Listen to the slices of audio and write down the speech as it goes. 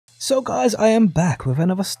So guys, I am back with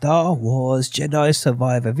another Star Wars Jedi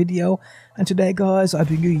Survivor video, and today guys I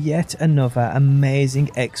bring you yet another amazing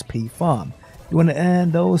XP farm. You want to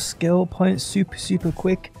earn those skill points super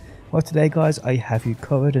quick? Well, today guys I have you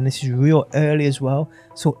covered, and this is real early as well,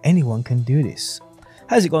 so anyone can do this.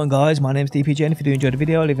 How's it going guys? My name is DPJ, and if you do enjoy the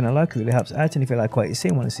video, leaving a like really helps out, and if you like what you see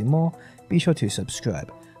and want to see more, be sure to subscribe.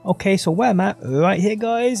 Okay, so where I'm at right here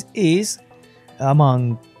guys is I'm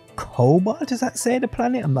on Cobalt, does that say the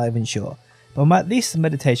planet? I'm not even sure. But I'm at this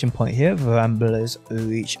meditation point here, Rambler's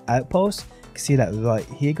Reach Outpost. You can see that right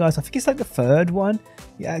here guys. I think it's like the third one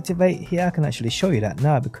you activate here. I can actually show you that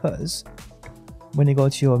now, because when you go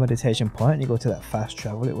to your meditation point and you go to that fast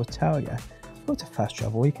travel, it will tell you. Go to fast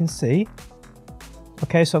travel, you can see.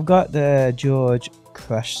 Okay, so I've got the George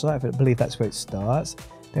crash site, I believe that's where it starts.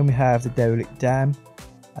 Then we have the derelict dam,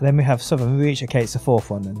 and then we have Southern Reach. Okay, it's the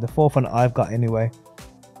fourth one then. The fourth one I've got anyway.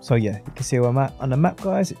 So yeah, you can see where I'm at on the map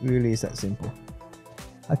guys. It really is that simple.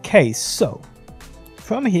 Okay, so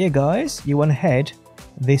from here guys, you want to head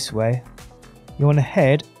this way. You want to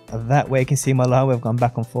head that way. You can see my line where I've gone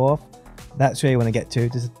back and forth. That's where you want to get to.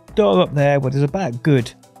 There's a door up there, but there's about a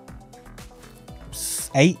good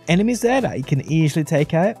 8 enemies there that you can easily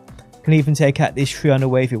take out. You can even take out this tree on the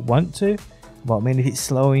way if you want to. But I mean, if it's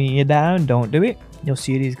slowing you down, don't do it. You'll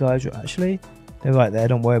see these guys actually. They're right there,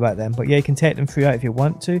 don't worry about them. But yeah, you can take them through out if you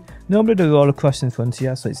want to. Normally they're all across in front of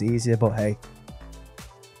you, so it's easier, but hey.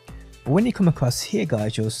 But when you come across here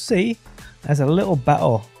guys, you'll see there's a little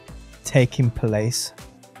battle taking place.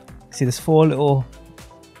 See, there's 4 little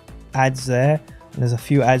ads there, and there's a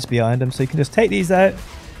few ads behind them. So you can just take these out.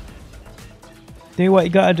 Do what you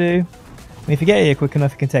gotta do. And if you get here quick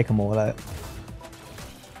enough, you can take them all out.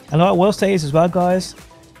 And what I will say is as well guys,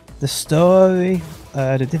 the story,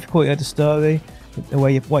 the difficulty of the story, the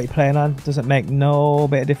way what you're playing on, doesn't make no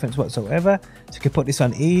bit of difference whatsoever. So you can put this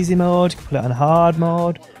on easy mode, you can put it on hard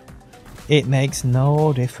mode. It makes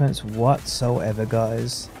no difference whatsoever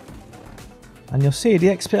guys. And you'll see the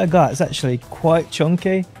XP I got is actually quite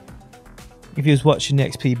chunky. If you was watching the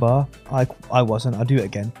XP bar, I wasn't. I'll do it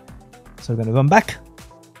again. So we're going to run back.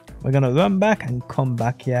 We're going to run back and come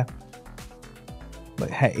back here.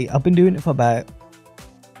 But hey, I've been doing it for about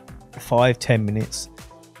 5-10 minutes,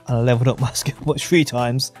 and I leveled up my skill watch 3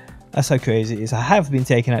 times. That's how crazy it is. I have been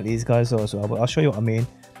taking out these guys though as well, but I'll show you what I mean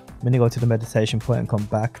when you go to the meditation point and come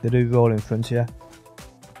back. They do roll in front of you,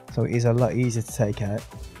 so it is a lot easier to take out.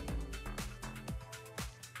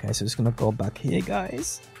 Okay, so just gonna go back here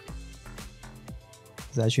guys.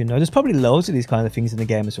 As you know, there's probably loads of these kind of things in the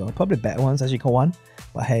game as well, probably better ones as you go on,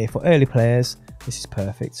 but hey, for early players this is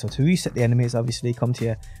perfect. So to reset the enemies, obviously come to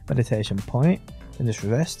your meditation point and just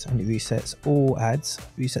rest, and it resets all ads,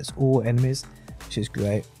 resets all enemies, which is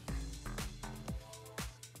great.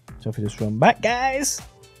 So if we just run back guys,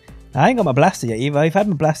 now, I ain't got my blaster yet either. If I had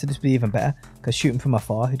my blaster this would be even better, because shooting from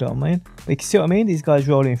afar, you don't mind. But you can see what I mean, these guys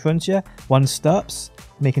roll in front of you, one stops,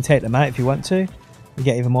 and you can take them out if you want to. You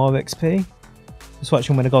get even more XP. Just watch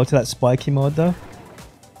them when I go to that spiky mode though.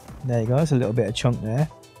 There you go, there's a little bit of chunk there.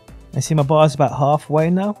 And see my bar's about halfway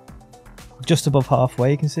now, just above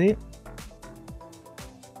halfway, you can see it.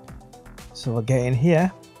 So we'll get in here,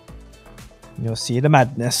 and you'll see the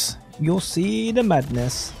madness. You'll see the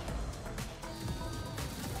madness.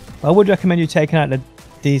 I would recommend you taking out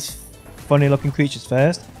these funny looking creatures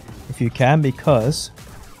first, if you can, because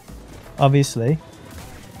obviously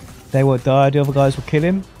they will die, the other guys will kill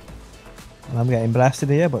him. And I'm getting blasted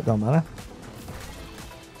here, but don't matter.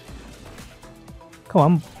 Come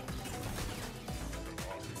on.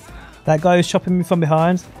 That guy who's chopping me from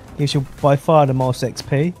behind gives you by far the most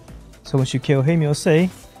XP. So once you kill him, you'll see.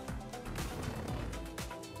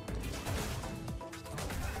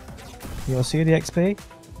 You'll see the XP.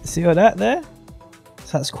 See all that there?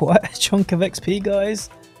 So that's quite a chunk of XP guys.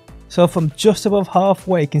 So from just above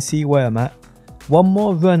halfway, you can see where I'm at. One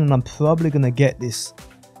more run and I'm probably going to get this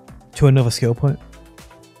to another skill point.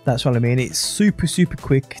 That's what I mean. It's super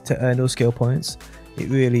quick to earn those skill points. It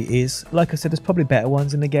really is. Like I said, there's probably better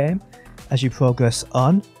ones in the game as you progress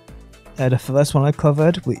on. The first one I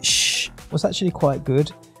covered, which was actually quite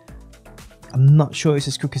good. I'm not sure it's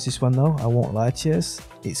as quick as this one though, I won't lie to you.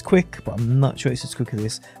 It's quick, but I'm not sure it's as quick as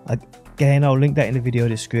this. Again, I'll link that in the video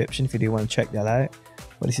description if you do want to check that out.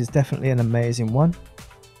 But this is definitely an amazing one.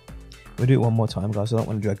 We'll do it one more time guys, I don't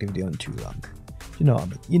want to drag the video on too long. You know what I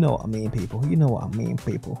mean, you know what I mean people, you know what I mean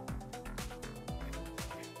people.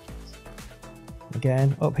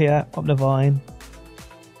 Again, up here, up the vine.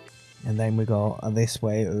 And then we go this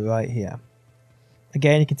way right here.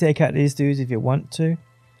 Again, you can take out these dudes if you want to.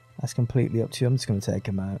 That's completely up to you. I'm just going to take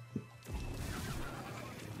them out.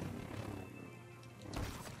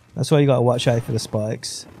 That's why you gotta watch out for the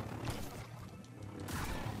spikes.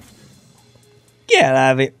 Get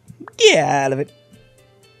out of it! Get out of it!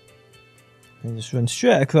 And just run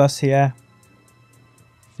straight across here.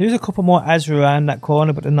 There's a couple more ads around that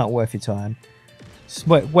corner, but they're not worth your time. It's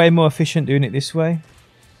way more efficient doing it this way.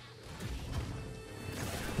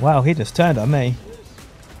 Wow, he just turned on me.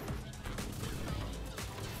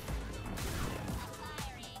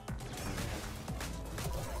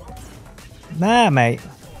 Nah, mate.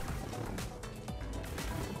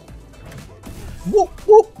 Whoop,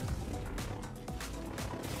 whoop.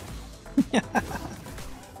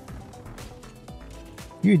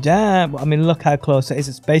 You damn. I mean, look how close it is.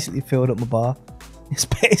 It's basically filled up my bar. It's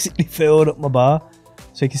basically filled up my bar.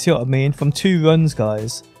 So you can see what I mean. From 2 runs,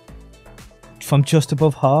 guys. From just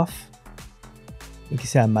above half. You can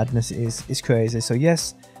see how madness it is. It's crazy. So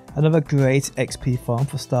yes, another great XP farm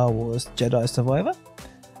for Star Wars Jedi Survivor.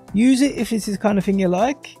 Use it if this is the kind of thing you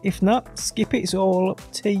like. If not, skip it. It's all up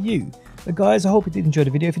to you. But guys, I hope you did enjoy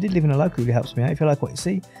the video. If you did, leaving a like really helps me out. If you like what you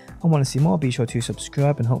see and want to see more, be sure to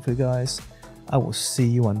subscribe. And hopefully, guys, I will see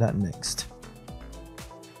you on that next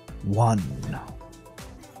one.